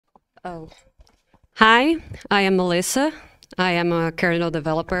Oh. Hi, I am Melissa. I am a kernel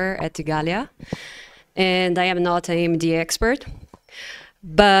developer at Tigalia, and I am not an AMD expert,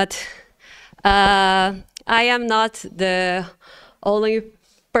 but I am not the only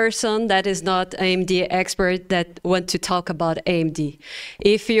person that is not AMD expert that want to talk about AMD.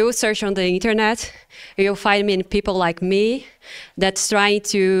 If you search on the internet, you'll find many people like me that's trying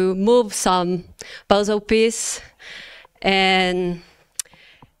to move some puzzle piece, and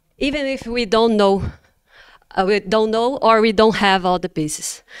even if we don't know or we don't have all the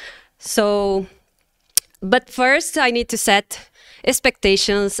pieces. So, but first I need to set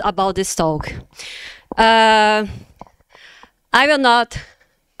expectations about this talk. I will not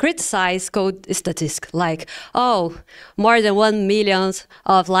criticize code statistics like, oh, more than 1 million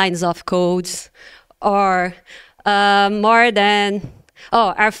of lines of codes, or more than,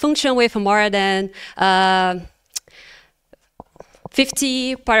 oh, our function with more than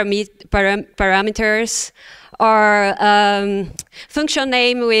 50 parameters, or function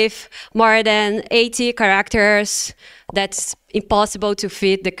name with more than 80 characters. That's impossible to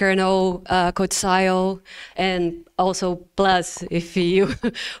fit the kernel code style, and also plus if you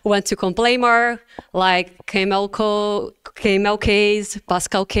want to complain more, like camel case,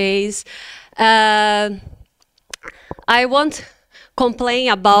 Pascal case. I won't complain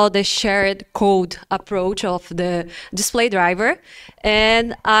about the shared code approach of the display driver,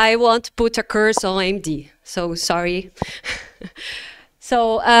 and I won't put a curse on AMD, so sorry.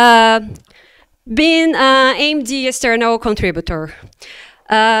 So being an AMD external contributor,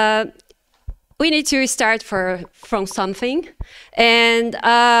 we need to start from something, and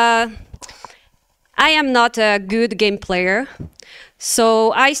I am not a good game player,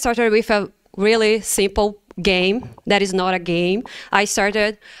 so I started with a really simple game that is not a game. I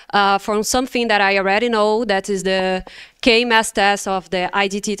started from something that I already know, that is the K-mass test of the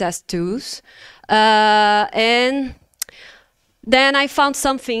IDT test tools. And then I found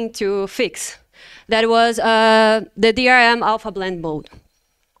something to fix. That was the DRM alpha blend mode.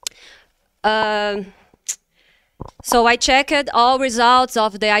 So I checked all results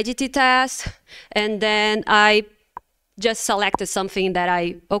of the IDT test, and then I just selected something that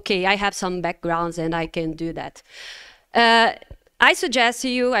I have some backgrounds and I can do that. I suggest to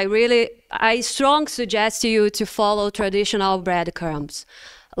you, I strongly suggest to you to follow traditional breadcrumbs,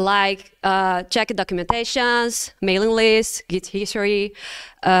 like check documentations, mailing lists, Git history,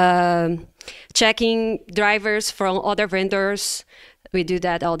 checking drivers from other vendors. We do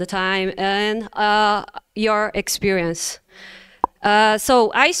that all the time, and your experience.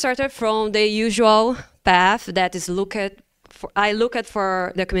 So I started from the usual path, that is I looked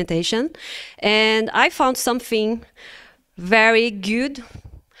for documentation, and I found something very good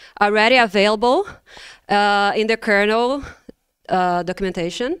already available in the kernel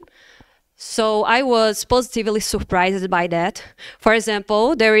documentation. So I was positively surprised by that. For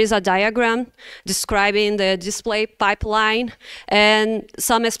example, there is a diagram describing the display pipeline and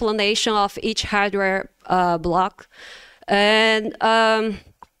some explanation of each hardware block. And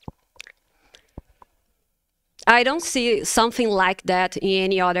I don't see something like that in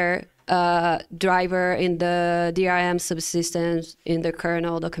any other driver in the DRM subsystems in the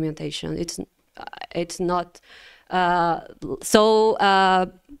kernel documentation. It's not so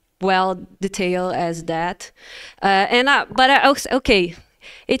well detailed as that. Okay,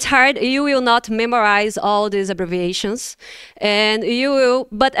 it's hard. You will not memorize all these abbreviations, and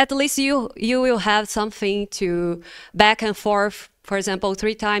but at least you will have something to back and forth. For example,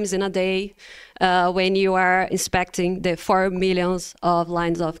 3 times in a day when you are inspecting the 4 million of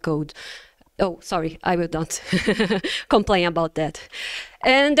lines of code. Oh, sorry, I will not complain about that.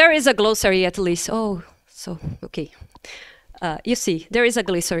 And there is a glossary at least. Oh, so, okay. You see, there is a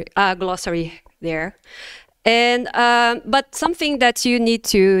glossary there. And, but something that you need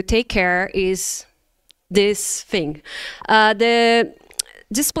to take care is this thing. The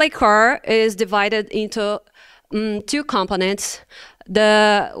display core is divided into 2 components.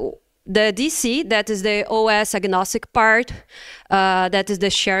 The DC, that is the OS agnostic part, that is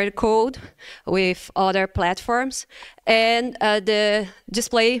the shared code with other platforms, and the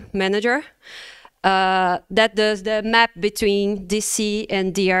display manager that does the map between DC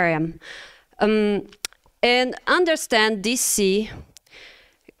and DRM. And understand DC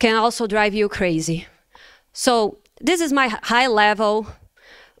can also drive you crazy. So this is my high-level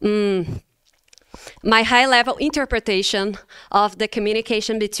interpretation of the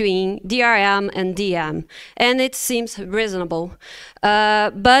communication between DRM and DM, and it seems reasonable.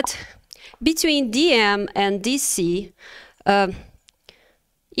 But between DM and DC,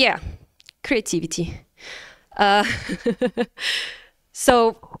 yeah, creativity.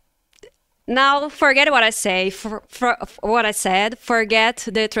 So now forget what I say. For what I said, forget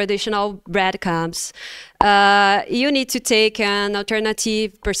the traditional breadcrumbs. You need to take an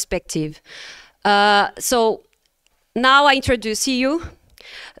alternative perspective. So now I introduce you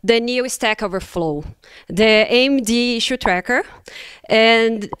the new Stack Overflow, the AMD issue tracker.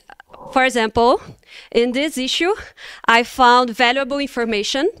 And for example, in this issue, I found valuable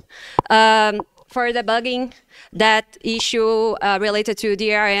information for debugging that issue related to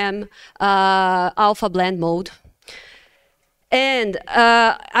DRM alpha blend mode. And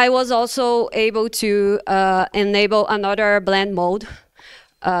I was also able to enable another blend mode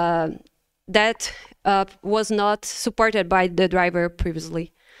that was not supported by the driver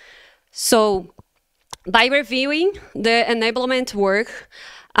previously. So by reviewing the enablement work,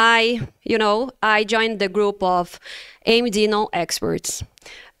 I joined the group of AMD non-experts.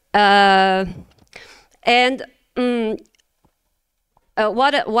 And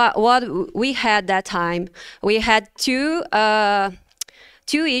what we had that time, we had two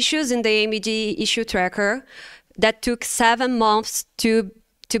issues in the AMD issue tracker that took 7 months to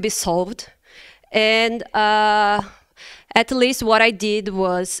be solved. And at least what I did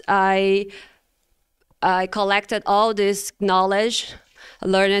was I collected all this knowledge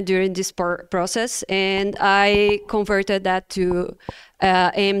learned during this process, and I converted that to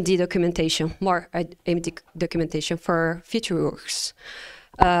AMD documentation, more AMD documentation for future works.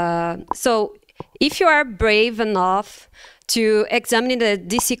 So if you are brave enough to examine the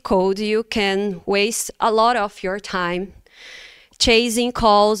DC code, you can waste a lot of your time chasing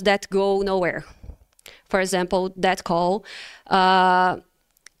calls that go nowhere. For example, that call,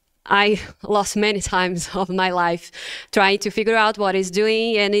 I lost many times of my life trying to figure out what it's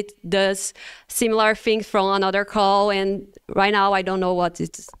doing, and it does similar things from another call. And right now, I don't know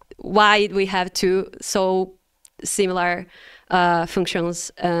why we have two so similar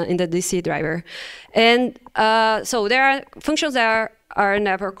functions in the DC driver. And so there are functions that are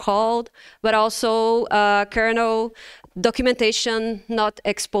never called, but also kernel documentation not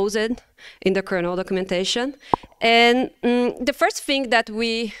exposed in the kernel documentation. And the first thing that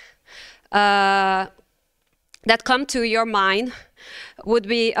that come to your mind would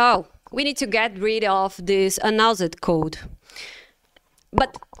be, oh, we need to get rid of this unused code.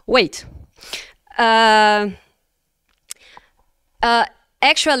 But wait,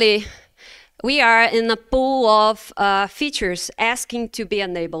 actually, we are in a pool of features asking to be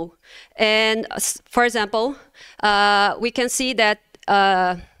enabled. And for example, we can see that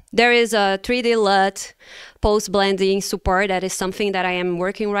there is a 3D LUT post-blending support. That is something that I am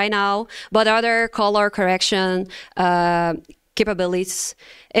working right now, but other color correction capabilities.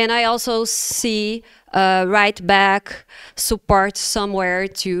 And I also see write back support somewhere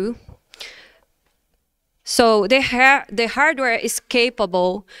too. So the hardware is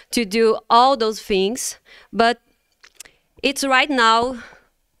capable to do all those things, but it's right now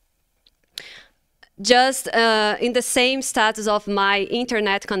just in the same status of my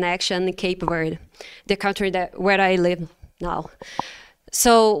internet connection in Cape Verde, the country where I live now.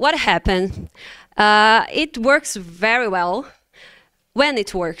 So what happened? It works very well when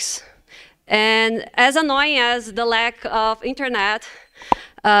it works. And as annoying as the lack of internet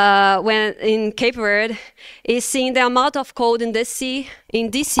when in Cape Verde is seeing the amount of code in DC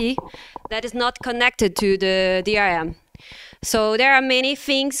that is not connected to the DRM. So there are many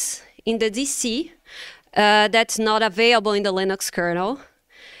things in the DC that's not available in the Linux kernel.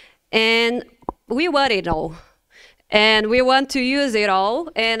 And we want it all. And we want to use it all.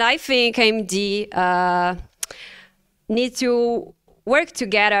 And I think AMD need to work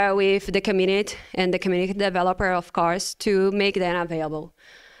together with the community and the community developer, of course, to make them available.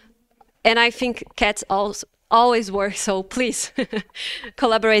 And I think cats always work, so please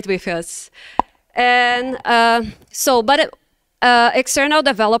collaborate with us. And external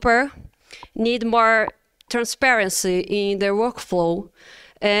developer need more transparency in their workflow.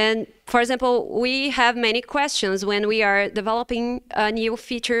 And for example, we have many questions when we are developing new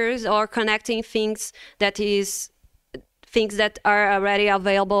features or connecting things that are already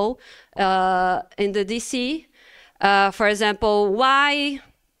available in the DC. For example, why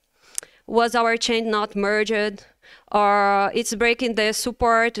was our change not merged? Or it's breaking the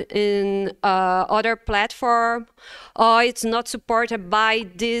support in other platform, or it's not supported by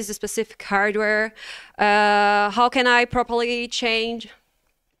this specific hardware. How can I properly change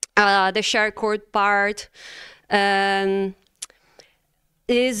the shared code part?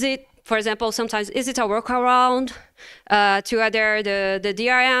 Is it, for example, sometimes, is it a workaround to either the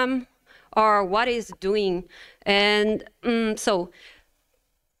DRM, or what is it doing? And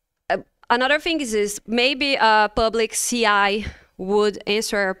another thing is maybe a public CI would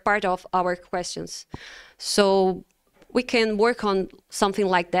answer part of our questions. So we can work on something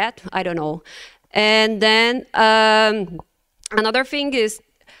like that. I don't know. And then another thing is,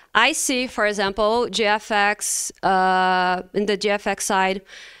 I see, for example, GFX, in the GFX side,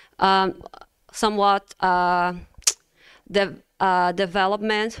 somewhat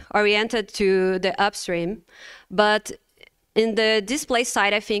development oriented to the upstream. But in the display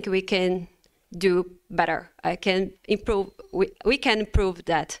side, I think we can do better. I can improve. We can improve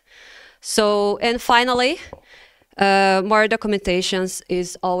that. So, and finally, more documentations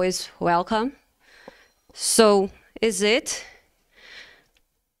is always welcome. So, is it?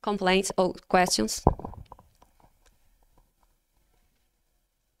 Complaints or questions?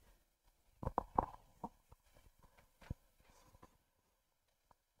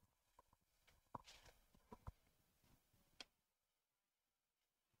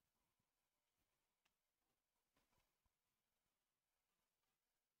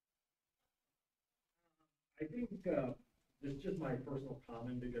 I think this is just my personal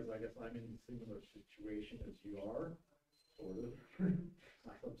comment because I guess I'm in a similar situation as you are, sort of.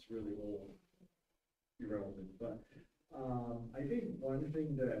 That's really old, irrelevant. But I think one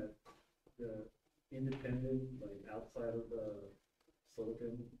thing that the independent, like outside of the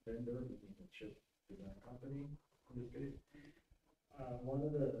silicon vendor, meaning the chip design company in this case, one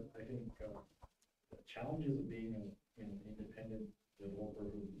of the, I think, the challenges of being an independent developer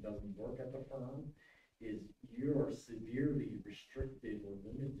who doesn't work at the firm is you are severely restricted or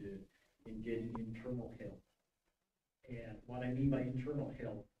limited in getting internal help. And what I mean by internal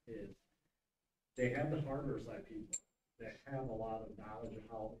help is they have the hardware side people that have a lot of knowledge of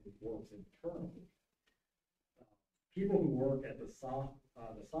how it works internally. People who work at the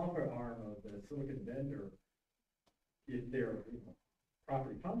software arm of the silicon vendor, if they're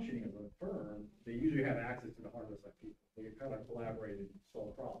properly functioning as a firm, they usually have access to the hardware side people. They can kind of collaborate and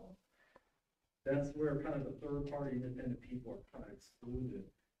solve problems. That's where kind of the third-party independent people are kind of excluded,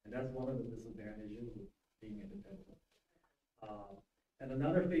 and that's one of the disadvantages of being independent. And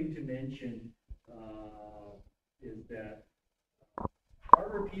another thing to mention is that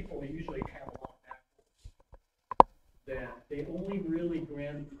hardware people usually have a lot of access that they only really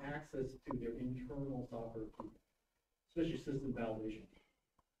grant access to their internal software people, especially system validation.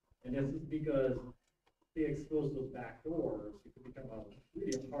 And this is because they expose those back doors, it could become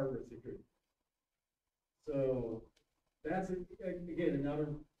really a hardware security. So that's again another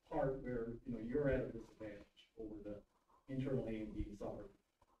part where you're at a disadvantage over the internal AMD software.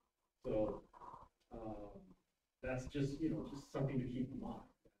 So that's just just something to keep in mind.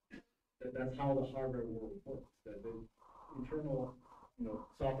 That's how the hardware world works. That the internal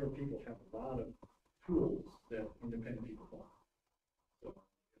software people have a lot of tools that independent people don't. So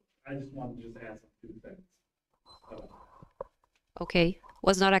I just wanted to just add some 2 things. Okay,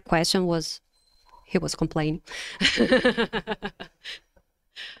 was not a question. Was he was complaining.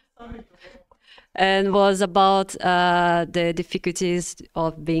 And was about the difficulties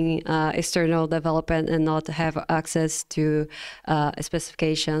of being external development and not have access to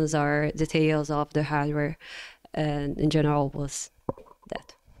specifications or details of the hardware, and in general was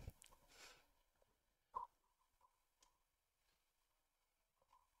that.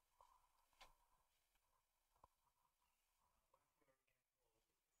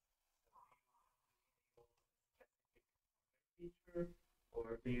 Feature,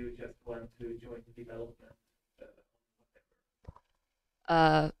 or do you just want to join the development?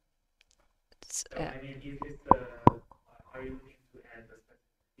 Uh, So, I mean, is this are you looking to add a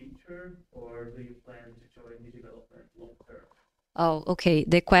specific feature, or do you plan to join the development long term? Oh, okay.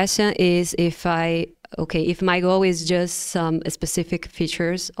 The question is if if my goal is just some specific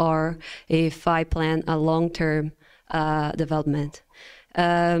features or if I plan a long-term development.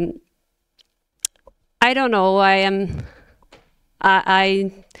 I don't know. I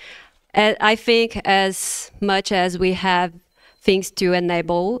think as much as we have things to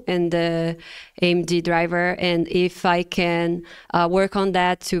enable in the AMD driver, and if I can work on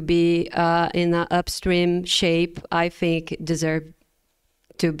that to be in an upstream shape, I think deserve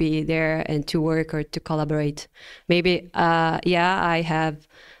to be there and to work or to collaborate. Maybe, yeah, I have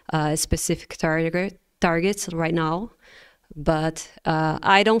specific targets right now, but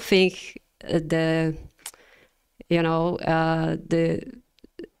I don't think the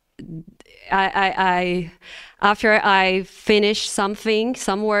I after I finish some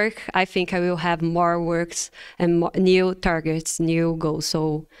work, I think I will have more works and more, new targets, new goals.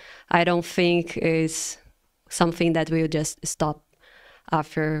 So I don't think it's something that will just stop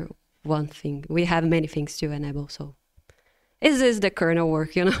after one thing. We have many things to enable. So this is the kernel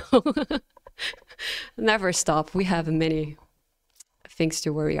work, Never stop. We have many things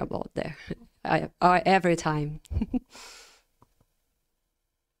to worry about there every time.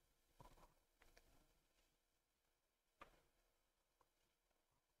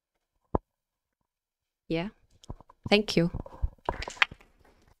 Yeah, thank you.